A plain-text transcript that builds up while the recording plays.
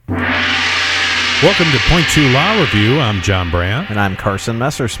Welcome to Point 2 Law Review. I'm John Brandt. And I'm Carson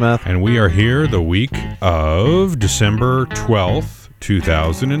Messersmith. And we are here the week of December 12th,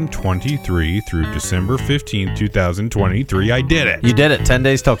 2023 through December 15th, 2023. I did it. You did it. 10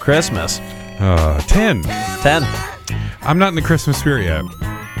 days till Christmas. 10. 10. I'm not in the Christmas spirit yet.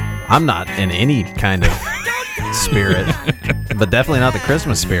 I'm not in any kind of spirit, but definitely not the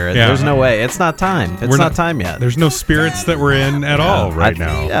Christmas spirit. Yeah. There's no way. It's not time. It's not time yet. There's no spirits that we're in at all right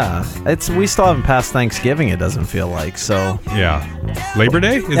now. Yeah. We still haven't passed Thanksgiving, it doesn't feel like. So Yeah. Labor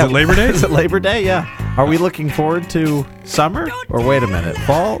Day? Is it Labor Day? Is it Labor Day? Yeah. Are we looking forward to summer? Or wait a minute,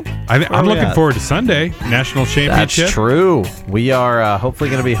 fall? I'm looking forward to Sunday, National Championship. That's true. We are hopefully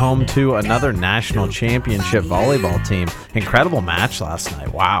going to be home to another National Championship volleyball team. Incredible match last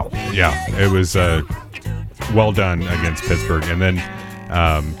night. Wow. Yeah, it was well done against Pittsburgh. And then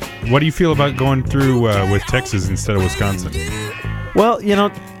what do you feel about going through with Texas instead of Wisconsin? Well,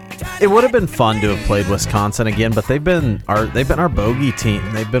 it would have been fun to have played Wisconsin again, but they've been our bogey team.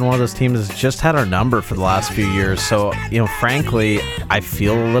 They've been one of those teams that's just had our number for the last few years. So, frankly, I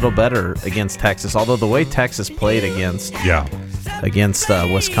feel a little better against Texas. Although the way Texas played against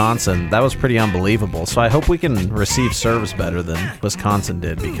Wisconsin, that was pretty unbelievable. So I hope we can receive serves better than Wisconsin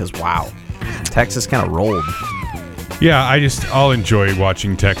did because, wow, Texas kind of rolled. Yeah, I'll enjoy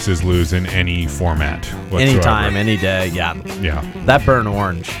watching Texas lose in any format whatsoever. Anytime, any day, yeah. Yeah. That burnt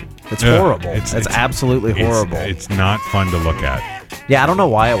orange, it's horrible. It's absolutely horrible. It's not fun to look at. Yeah, I don't know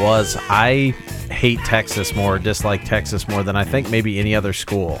why it was. I hate Texas more, dislike Texas more than I think maybe any other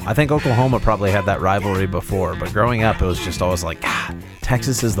school. I think Oklahoma probably had that rivalry before, but growing up, it was just always like, God,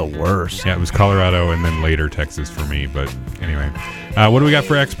 Texas is the worst. Yeah, it was Colorado and then later Texas for me, but anyway. What do we got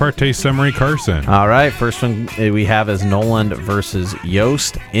for ex parte summary, Carson? All right, first one we have is Noland versus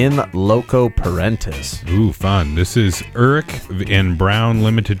Yost in loco parentis. Ooh, fun. This is Urich and Brown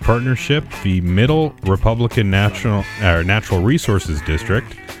Limited Partnership, the Middle Republican Natural Resources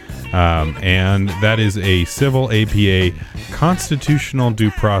District. And that is a civil APA constitutional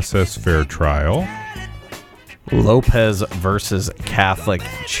due process fair trial. Lopez versus Catholic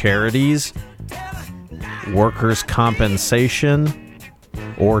Charities, workers' compensation,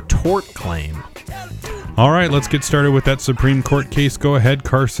 or tort claim. All right, let's get started with that Supreme Court case. Go ahead,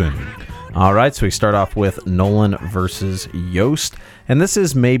 Carson. All right, so we start off with Noland versus Yost. And this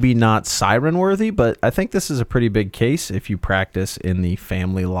is maybe not siren-worthy, but I think this is a pretty big case if you practice in the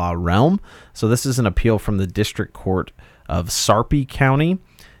family law realm. So this is an appeal from the District Court of Sarpy County.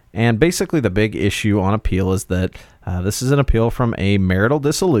 And basically the big issue on appeal is that this is an appeal from a marital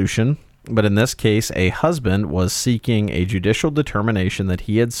dissolution. But in this case, a husband was seeking a judicial determination that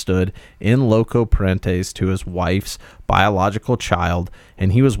he had stood in loco parentis to his wife's biological child,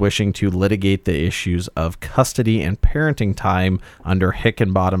 and he was wishing to litigate the issues of custody and parenting time under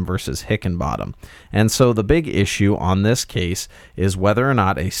Hickenbottom versus Hickenbottom. And so the big issue on this case is whether or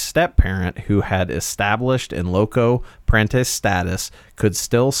not a step-parent who had established in loco parentis status could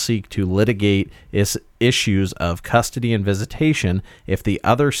still seek to litigate issues of custody and visitation if the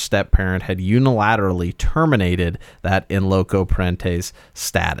other step-parent had unilaterally terminated that in loco parentis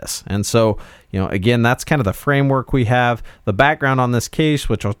status. And so, again, that's kind of the framework we have. The background on this case,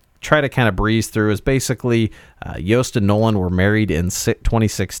 which I'll try to kind of breeze through, is basically Yost and Noland were married in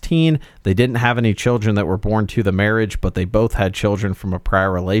 2016. They didn't have any children that were born to the marriage, but they both had children from a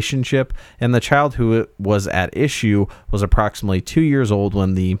prior relationship. And the child who was at issue was approximately 2 years old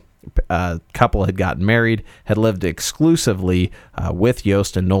when the couple had gotten married, had lived exclusively with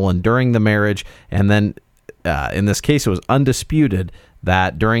Yost and Noland during the marriage. And then in this case, it was undisputed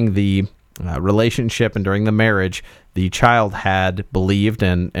that during the relationship and during the marriage, the child had believed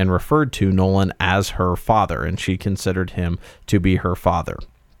and referred to Noland as her father, and she considered him to be her father.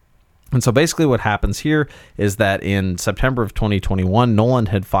 And so basically what happens here is that in September of 2021, Noland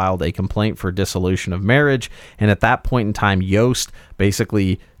had filed a complaint for dissolution of marriage, and at that point in time, Yost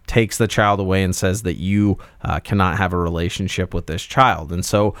basically takes the child away and says that you cannot have a relationship with this child. And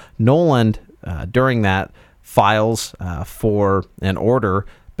so Noland, during that, files for an order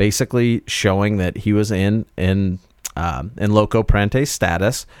basically showing that he was in loco parentis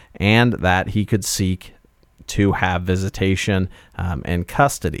status and that he could seek to have visitation and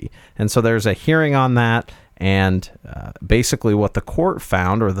custody. And so there's a hearing on that, and basically what the court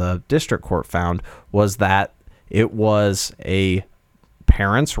found, or the district court found, was that it was a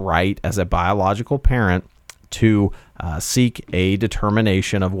parent's right as a biological parent to seek a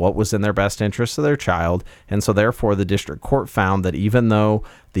determination of what was in their best interest of their child. And so therefore the district court found that even though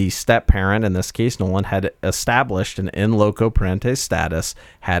the step parent, in this case Nolan, had established an in loco parentis status,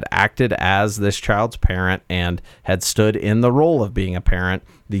 had acted as this child's parent, and had stood in the role of being a parent,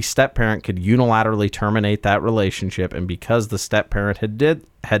 the step parent could unilaterally terminate that relationship. And because the step parent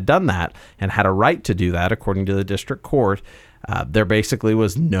had done that and had a right to do that according to the district court, there basically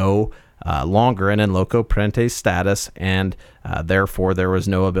was no longer an in loco parentis status, and therefore there was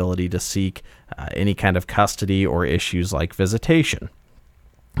no ability to seek any kind of custody or issues like visitation.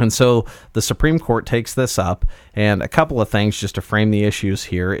 And so the Supreme Court takes this up, and a couple of things just to frame the issues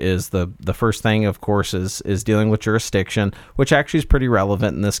here is the first thing, of course, is dealing with jurisdiction, which actually is pretty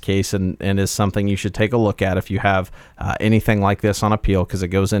relevant in this case and is something you should take a look at if you have anything like this on appeal, because it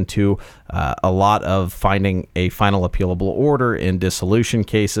goes into a lot of finding a final appealable order in dissolution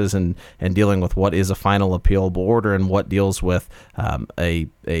cases and dealing with what is a final appealable order and what deals with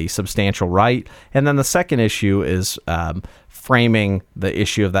a substantial right. And then the second issue is framing the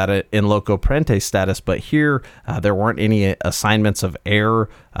issue of that in loco parentis status, but here there weren't any assignments of error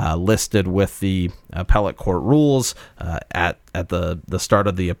listed with the appellate court rules at the start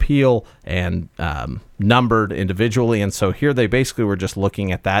of the appeal and numbered individually, and so here they basically were just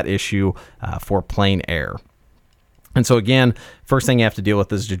looking at that issue for plain error. And so again, first thing you have to deal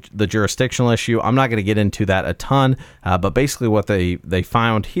with is the jurisdictional issue. I'm not going to get into that a ton, but basically what they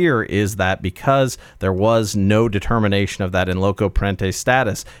found here is that because there was no determination of that in loco parentis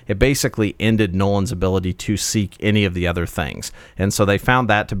status, it basically ended Nolan's ability to seek any of the other things. And so they found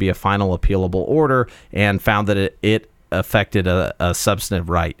that to be a final appealable order and found that it affected a substantive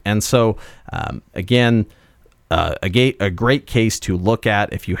right. And so again, a great case to look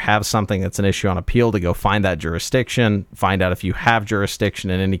at if you have something that's an issue on appeal, to go find that jurisdiction, find out if you have jurisdiction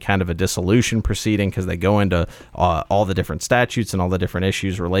in any kind of a dissolution proceeding, because they go into all the different statutes and all the different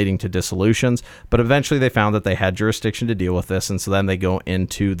issues relating to dissolutions. But eventually they found that they had jurisdiction to deal with this, and so then they go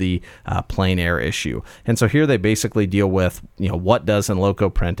into the plain error issue. And so here they basically deal with, what does in loco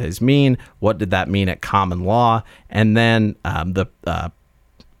parentis mean? What did that mean at common law? And then the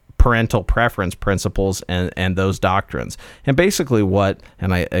parental preference principles and those doctrines. And basically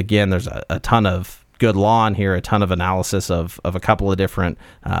there's a ton of good law in here, a ton of analysis of a couple of different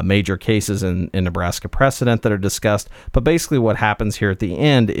major cases in Nebraska precedent that are discussed. But basically what happens here at the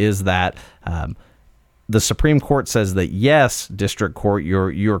end is that the Supreme Court says that, yes, district court,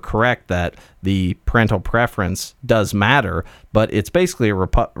 you're correct that the parental preference does matter, but it's basically a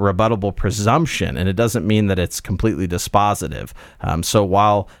rebuttable presumption, and it doesn't mean that it's completely dispositive. So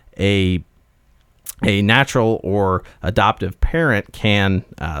while a natural or adoptive parent can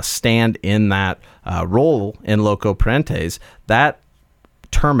stand in that role in loco parentis, that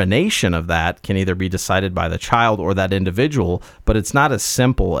termination of that can either be decided by the child or that individual, but it's not as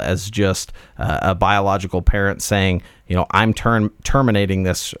simple as just a biological parent saying, I'm terminating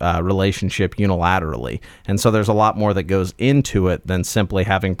this relationship unilaterally. And so there's a lot more that goes into it than simply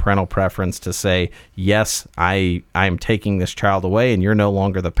having parental preference to say, yes, I'm taking this child away and you're no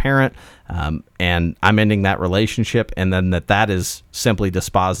longer the parent, and I'm ending that relationship, and then that is simply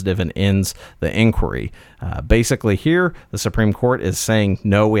dispositive and ends the inquiry. Basically here, the Supreme Court is saying,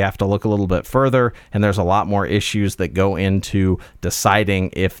 no, we have to look a little bit further, and there's a lot more issues that go into deciding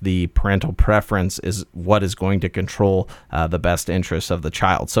if the parental preference is what is going to control the best interests of the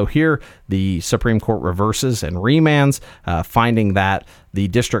child. So here, the Supreme Court reverses and remands, finding that the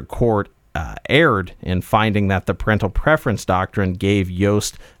district court erred in finding that the parental preference doctrine gave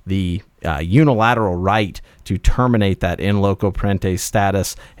Yost the unilateral right to terminate that in loco parentis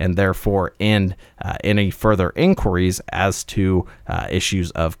status and therefore end any further inquiries as to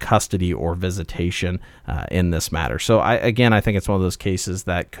issues of custody or visitation in this matter. So I think it's one of those cases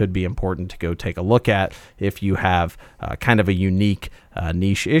that could be important to go take a look at if you have kind of a unique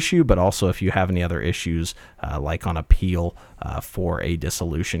niche issue, but also if you have any other issues like on appeal for a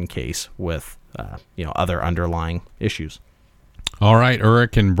dissolution case with other underlying issues. All right,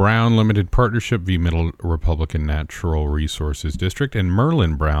 Urich and Brown Limited Partnership v. Middle Republican Natural Resources District, and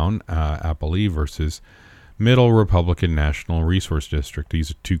Merlin Brown, Appalachia versus Middle Republican National Resource District.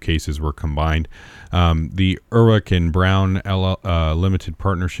 These two cases were combined. The Urich and Brown Limited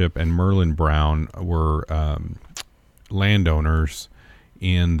Partnership and Merlin Brown were landowners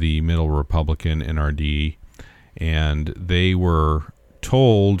in the Middle Republican NRD, and they were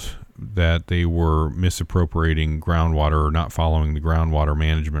told that they were misappropriating groundwater or not following the groundwater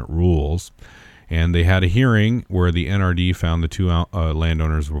management rules. And they had a hearing where the NRD found the two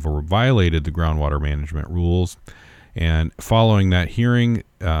landowners violated the groundwater management rules. And following that hearing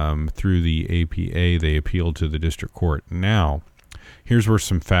through the APA, they appealed to the district court. Now, here's where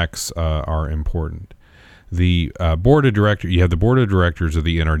some facts are important. The board of directors, you have the board of directors of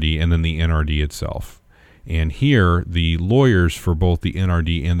the NRD and then the NRD itself. And here, the lawyers for both the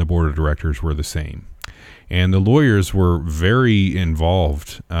NRD and the board of directors were the same. And the lawyers were very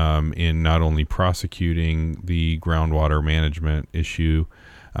involved in not only prosecuting the groundwater management issue,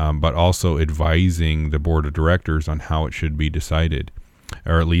 but also advising the board of directors on how it should be decided.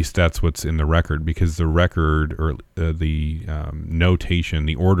 Or at least that's what's in the record, because the record or the notation,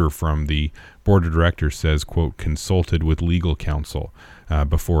 the order from the board of directors says, quote, consulted with legal counsel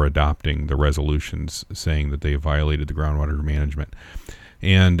before adopting the resolutions saying that they violated the groundwater management.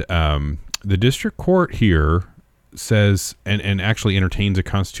 And the district court here says, and actually entertains a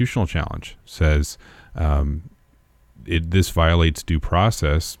constitutional challenge, says this violates due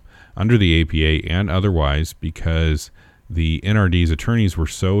process under the APA and otherwise because the NRD's attorneys were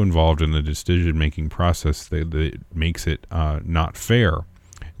so involved in the decision-making process that it makes it not fair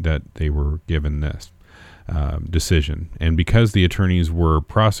that they were given this decision. And because the attorneys were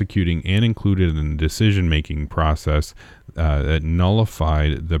prosecuting and included in the decision-making process, that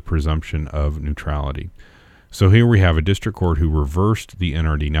nullified the presumption of neutrality. So here we have a district court who reversed the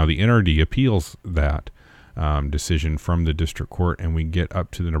NRD. Now the NRD appeals that decision from the district court, and we get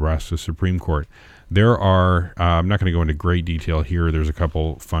up to the Nebraska Supreme Court. There are, I'm not going to go into great detail here. There's a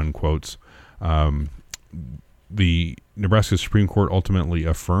couple fun quotes. The Nebraska Supreme Court ultimately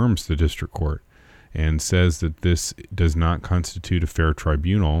affirms the district court and says that this does not constitute a fair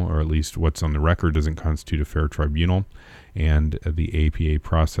tribunal, or at least what's on the record doesn't constitute a fair tribunal, and the APA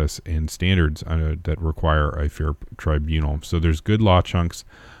process and standards that require a fair tribunal. So there's good law chunks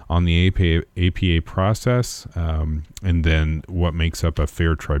on the APA process, and then what makes up a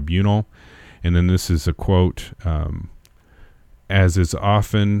fair tribunal. And then this is a quote, as is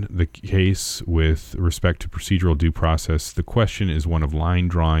often the case with respect to procedural due process, the question is one of line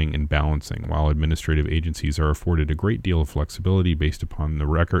drawing and balancing. While administrative agencies are afforded a great deal of flexibility based upon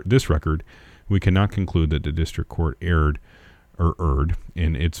this record, we cannot conclude that the district court erred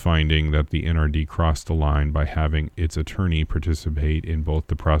in its finding that the NRD crossed the line by having its attorney participate in both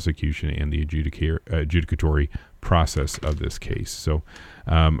the prosecution and the adjudicatory process of this case. So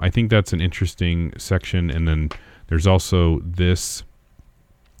I think that's an interesting section. And then there's also this,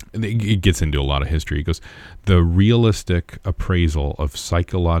 it gets into a lot of history. It goes, the realistic appraisal of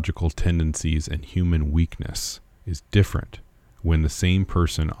psychological tendencies and human weakness is different when the same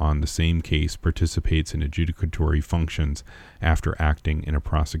person on the same case participates in adjudicatory functions after acting in a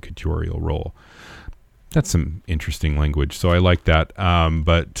prosecutorial role. That's some interesting language, so I like that.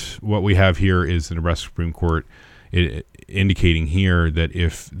 But what we have here is the Nebraska Supreme Court indicating here that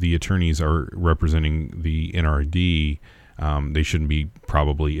if the attorneys are representing the NRD, they shouldn't be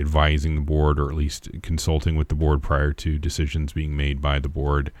probably advising the board or at least consulting with the board prior to decisions being made by the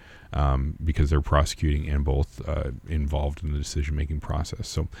board, because they're prosecuting and both involved in the decision-making process.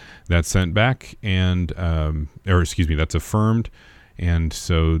 So that's sent back and, that's affirmed. And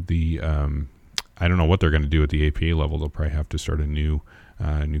so I don't know what they're going to do at the APA level. They'll probably have to start a new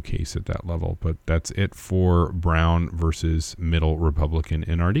case at that level. But that's it for Brown versus Middle Republican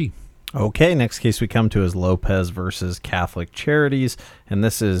NRD. Okay, next case we come to is Lopez versus Catholic Charities, and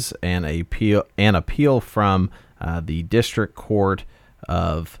this is an appeal from the District Court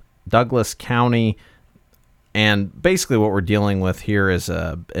of Douglas County. And basically what we're dealing with here is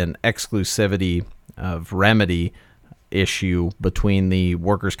an exclusivity of remedy issue between the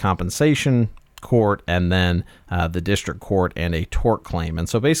workers' compensation court and then the district court and a tort claim. And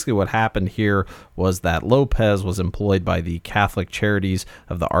so basically what happened here was that Lopez was employed by the Catholic Charities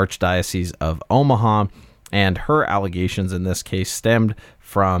of the Archdiocese of Omaha, and her allegations in this case stemmed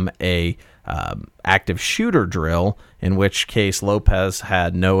from a active shooter drill, in which case Lopez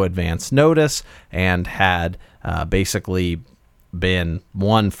had no advance notice and had basically been,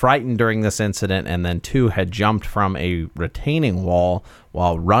 one, frightened during this incident, and then two, had jumped from a retaining wall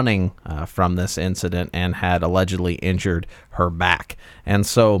while running from this incident and had allegedly injured her back. And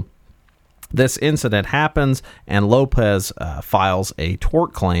so this incident happens, and Lopez files a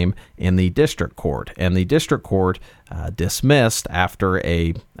tort claim in the district court. And the district court dismissed after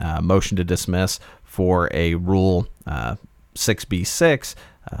a motion to dismiss for a Rule 6b-6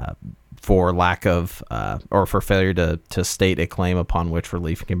 for lack of or for failure to state a claim upon which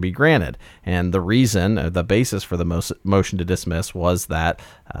relief can be granted. And the reason, the basis for the motion to dismiss was that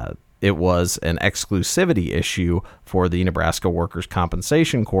it was an exclusivity issue for the Nebraska Workers'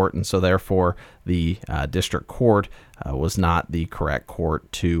 Compensation Court, and so therefore the district court was not the correct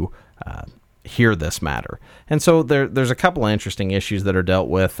court to hear this matter. And so there's a couple of interesting issues that are dealt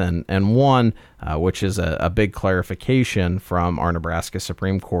with, and one, which is a big clarification from our Nebraska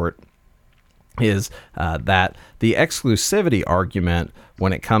Supreme Court, is that the exclusivity argument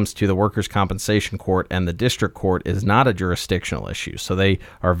when it comes to the Workers' Compensation Court and the District Court is not a jurisdictional issue. So they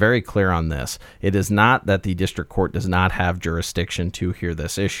are very clear on this. It is not that the District Court does not have jurisdiction to hear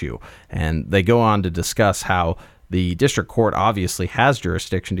this issue. And they go on to discuss how the District Court obviously has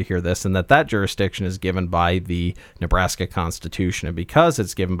jurisdiction to hear this, and that jurisdiction is given by the Nebraska Constitution. And because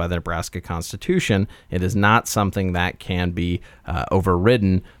it's given by the Nebraska Constitution, it is not something that can be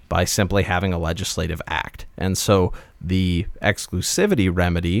overridden by simply having a legislative act. And so the exclusivity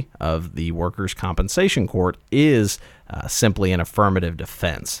remedy of the Workers' Compensation Court is simply an affirmative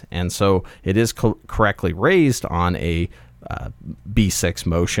defense. And so it is correctly raised on a B6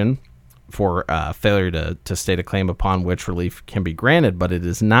 motion for failure to state a claim upon which relief can be granted, but it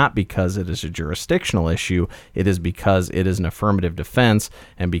is not because it is a jurisdictional issue. It is because it is an affirmative defense,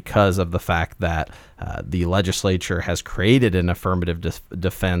 and because of the fact that the legislature has created an affirmative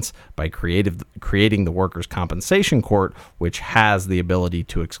defense by creating the Workers' Compensation Court, which has the ability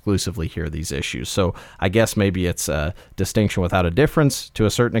to exclusively hear these issues. So I guess maybe it's a distinction without a difference to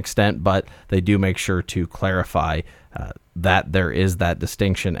a certain extent, but they do make sure to clarify that there is that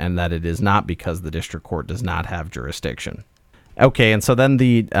distinction, and that it is not because the District Court does not have jurisdiction. Okay, and so then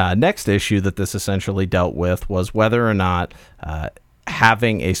the next issue that this essentially dealt with was whether or not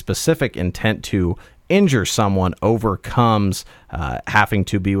having a specific intent to injure someone overcomes having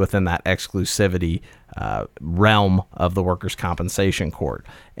to be within that exclusivity realm of the Workers' Compensation Court.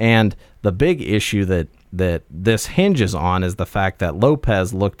 And the big issue that this hinges on is the fact that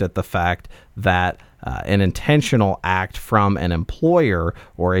Lopez looked at the fact that an intentional act from an employer,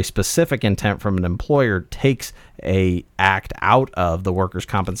 or a specific intent from an employer, takes a act out of the Workers'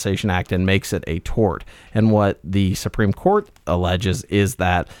 Compensation Act and makes it a tort. And what the Supreme Court alleges is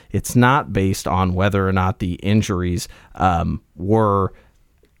that it's not based on whether or not the injuries were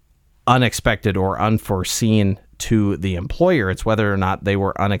unexpected or unforeseen to the employer. It's whether or not they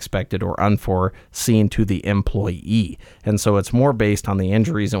were unexpected or unforeseen to the employee. And so it's more based on the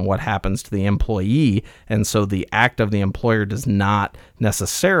injuries and what happens to the employee. And so the act of the employer does not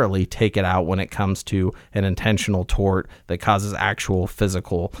necessarily take it out when it comes to an intentional tort that causes actual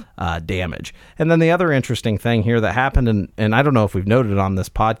physical damage. And then the other interesting thing here that happened, and I don't know if we've noted it on this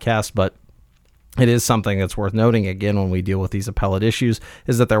podcast, but it is something that's worth noting again when we deal with these appellate issues,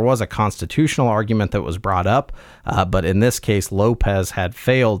 is that there was a constitutional argument that was brought up, but in this case, Lopez had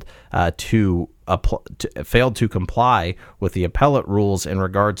failed to comply with the appellate rules in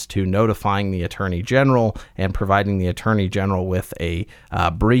regards to notifying the Attorney General and providing the Attorney General with a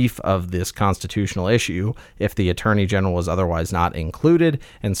brief of this constitutional issue if the Attorney General was otherwise not included.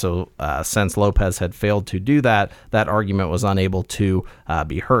 And so since Lopez had failed to do that, that argument was unable to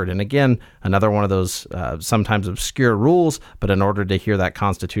be heard. And again, another one of those sometimes obscure rules, but in order to hear that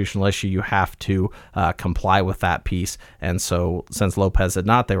constitutional issue, you have to comply with that piece. And so since Lopez had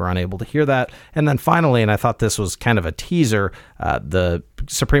not, they were unable to hear that. And then finally, and I thought this was kind of a teaser, the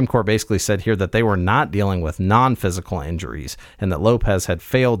Supreme Court basically said here that they were not dealing with non-physical injuries, and that Lopez had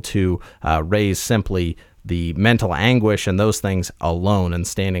failed to raise simply the mental anguish and those things alone and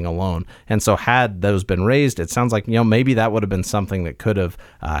standing alone. And so had those been raised, it sounds like, maybe that would have been something that could have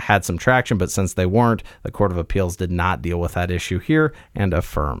had some traction, but since they weren't, the Court of Appeals did not deal with that issue here and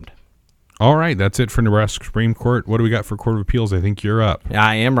affirmed. All right, that's it for Nebraska Supreme Court. What do we got for Court of Appeals? I think you're up. Yeah,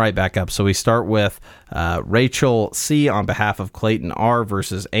 I am right back up. So we start with Rachel C. on behalf of Clayton R.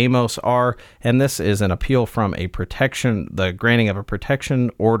 versus Amos R. And this is an appeal from the granting of a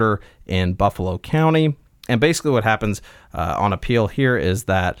protection order in Buffalo County. And basically what happens on appeal here is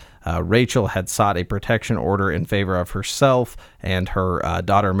that Rachel had sought a protection order in favor of herself and her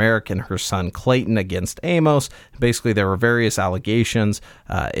daughter Merrick and her son Clayton against Amos. Basically, there were various allegations.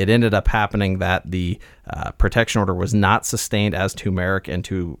 It ended up happening that the protection order was not sustained as to Merrick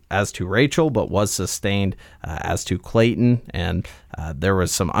and as to Rachel, but was sustained as to Clayton. And there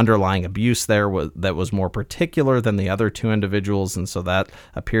was some underlying abuse there that was more particular than the other two individuals, and so that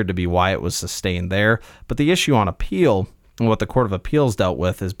appeared to be why it was sustained there. But the issue on appeal, and what the Court of Appeals dealt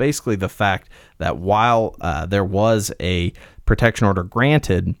with, is basically the fact that while there was a protection order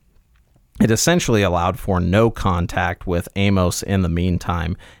granted, it essentially allowed for no contact with Amos in the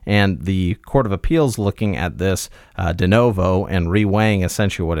meantime. And the Court of Appeals, looking at this de novo and reweighing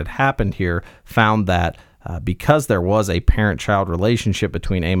essentially what had happened here, found that because there was a parent-child relationship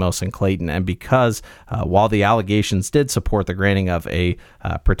between Amos and Clayton, and because while the allegations did support the granting of a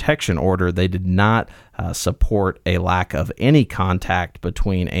protection order, they did not support a lack of any contact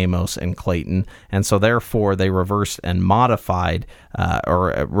between Amos and Clayton, and so therefore they reversed and modified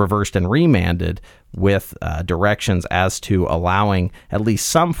or reversed and remanded with directions as to allowing at least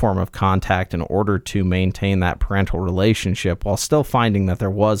some form of contact in order to maintain that parental relationship, while still finding that there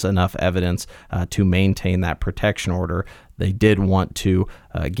was enough evidence to maintain that protection order. They did want to,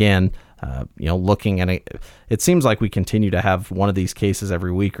 again, looking at it, it seems like we continue to have one of these cases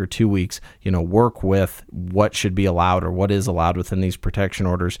every week or 2 weeks, work with what should be allowed or what is allowed within these protection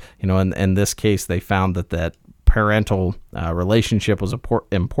orders. In this case, they found that parental relationship was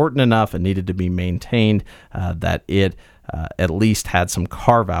important enough and needed to be maintained, that it at least had some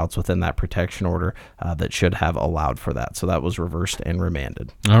carve-outs within that protection order that should have allowed for that. So that was reversed and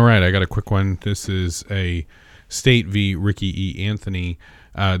remanded. All right, I got a quick one. This is a State v. Ricky E. Anthony.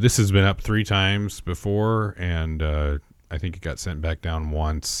 This has been up 3 times before, and I think it got sent back down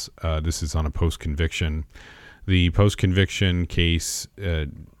once. This is on a post-conviction. The post-conviction case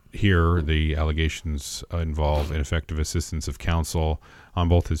here, the allegations involve ineffective assistance of counsel on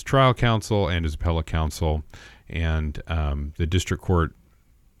both his trial counsel and his appellate counsel, and the district court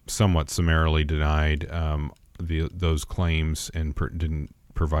somewhat summarily denied those claims and didn't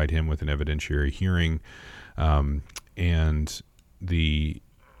provide him with an evidentiary hearing, and the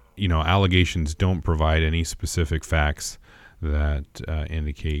allegations don't provide any specific facts that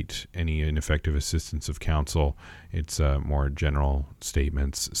indicate any ineffective assistance of counsel. It's more general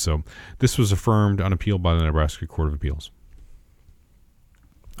statements. So this was affirmed on appeal by the Nebraska Court of Appeals.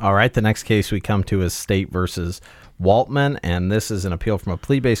 All right, the next case we come to is State versus Waltman, and this is an appeal from a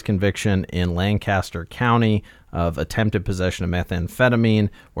plea-based conviction in Lancaster County of attempted possession of methamphetamine,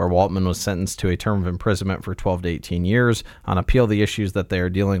 where Waltman was sentenced to a term of imprisonment for 12 to 18 years. On appeal, the issues that they are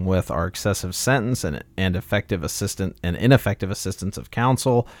dealing with are excessive sentence and ineffective assistance of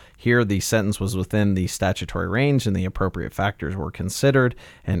counsel. Here, the sentence was within the statutory range and the appropriate factors were considered.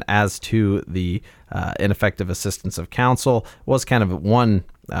 And as to the ineffective assistance of counsel, was kind of one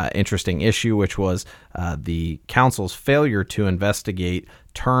interesting issue, which was the counsel's failure to investigate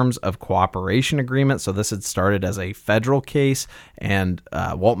terms of cooperation agreement. So this had started as a federal case, and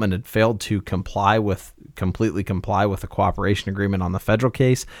Waltman had failed to completely comply with the cooperation agreement on the federal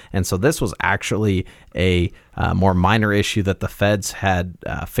case. And so this was actually a more minor issue that the feds had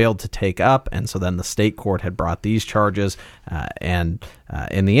failed to take up. And so then the state court had brought these charges, and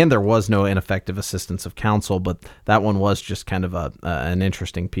in the end, there was no ineffective assistance of counsel, but that one was just kind of an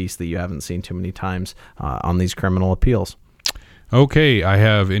interesting piece that you haven't seen too many times on these criminal appeals. Okay, I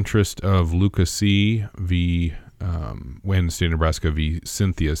have interest of Lucas C. v. Wayne State of Nebraska v.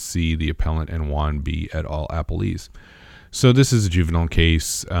 Cynthia C., the appellant, and Juan B. et al. Appellees. So this is a juvenile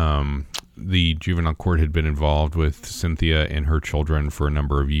case. The juvenile court had been involved with Cynthia and her children for a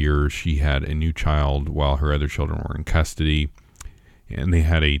number of years. She had a new child while her other children were in custody, and they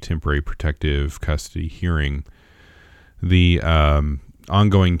had a temporary protective custody hearing. The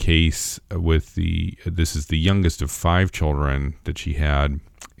ongoing case this is the youngest of 5 children that she had,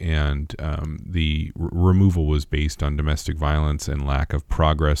 and the removal was based on domestic violence and lack of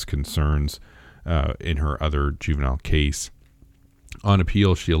progress concerns in her other juvenile case. On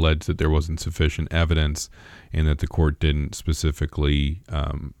appeal, she alleged that there wasn't sufficient evidence and that the court didn't specifically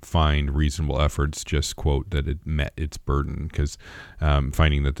find reasonable efforts, just quote, that it met its burden, because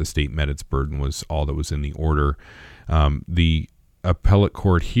finding that the state met its burden was all that was in the order. The appellate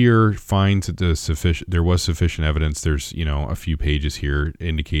court here finds that there was sufficient evidence. There's a few pages here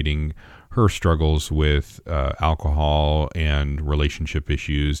indicating her struggles with alcohol and relationship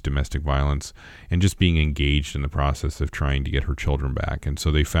issues, domestic violence, and just being engaged in the process of trying to get her children back. And so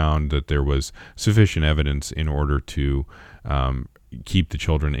they found that there was sufficient evidence in order to keep the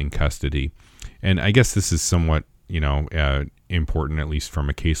children in custody. And I guess this is somewhat important, at least from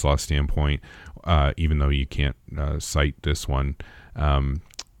a case law standpoint, even though you can't cite this one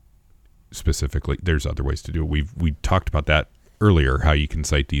specifically. There's other ways to do it. We talked about that earlier, how you can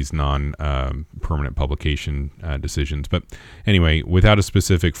cite these non-permanent publication decisions. But anyway, without a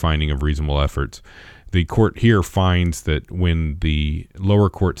specific finding of reasonable efforts, the court here finds that when the lower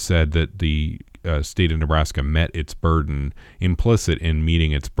court said that the state of Nebraska met its burden, implicit in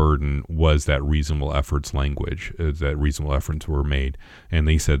meeting its burden was that reasonable efforts language, that reasonable efforts were made. And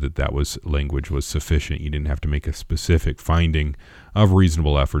they said that language was sufficient. You didn't have to make a specific finding of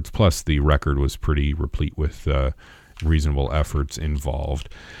reasonable efforts. Plus, the record was pretty replete with reasonable efforts involved.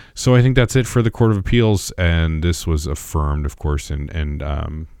 So I think that's it for the Court of Appeals, and this was affirmed, of course, and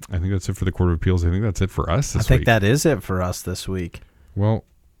I think that's it for the Court of Appeals. I think that's it for us this week. I think that is it for us this week. Well,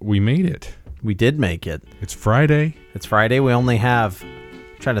 we made it. We did make it. It's Friday. It's Friday. We only have,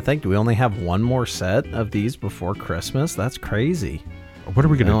 I'm trying to think, do we only have one more set of these before Christmas? That's crazy. What are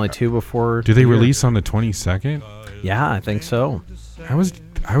we going to Only two before. Do they release on the 22nd? Yeah, I think so. I was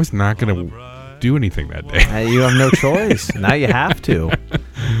not going to do anything that day. You have no choice. Now you have to.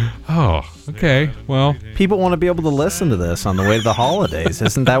 Oh, okay. Well, people want to be able to listen to this on the way to the holidays.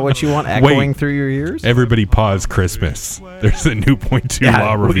 Isn't that what you want echoing through your ears? Everybody pause Christmas. There's a new Point 2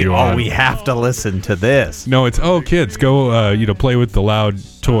 law review on. We have to listen to this. No, it's, kids, go play with the loud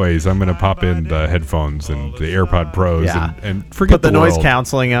toys. I'm going to pop in the headphones and the AirPod Pros and forget Put the noise world.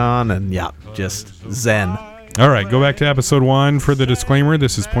 canceling on and just zen. All right, go back to episode 1 for the disclaimer.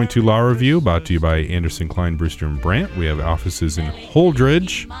 This is Point 2 Law Review, brought to you by Anderson, Klein, Brewster, and Brandt. We have offices in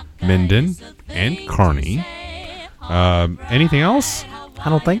Holdridge, Minden, and Kearney. Anything else? I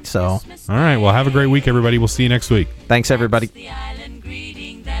don't think so. All right, well, have a great week, everybody. We'll see you next week. Thanks, everybody. The island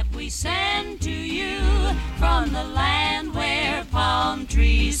greeting that we send to you from the land where palm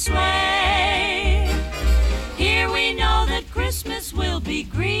trees sway. Here we know that Christmas will be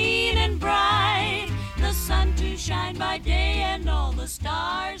green and bright, the sun to shine by day and all the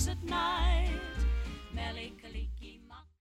stars at night. Melancholy.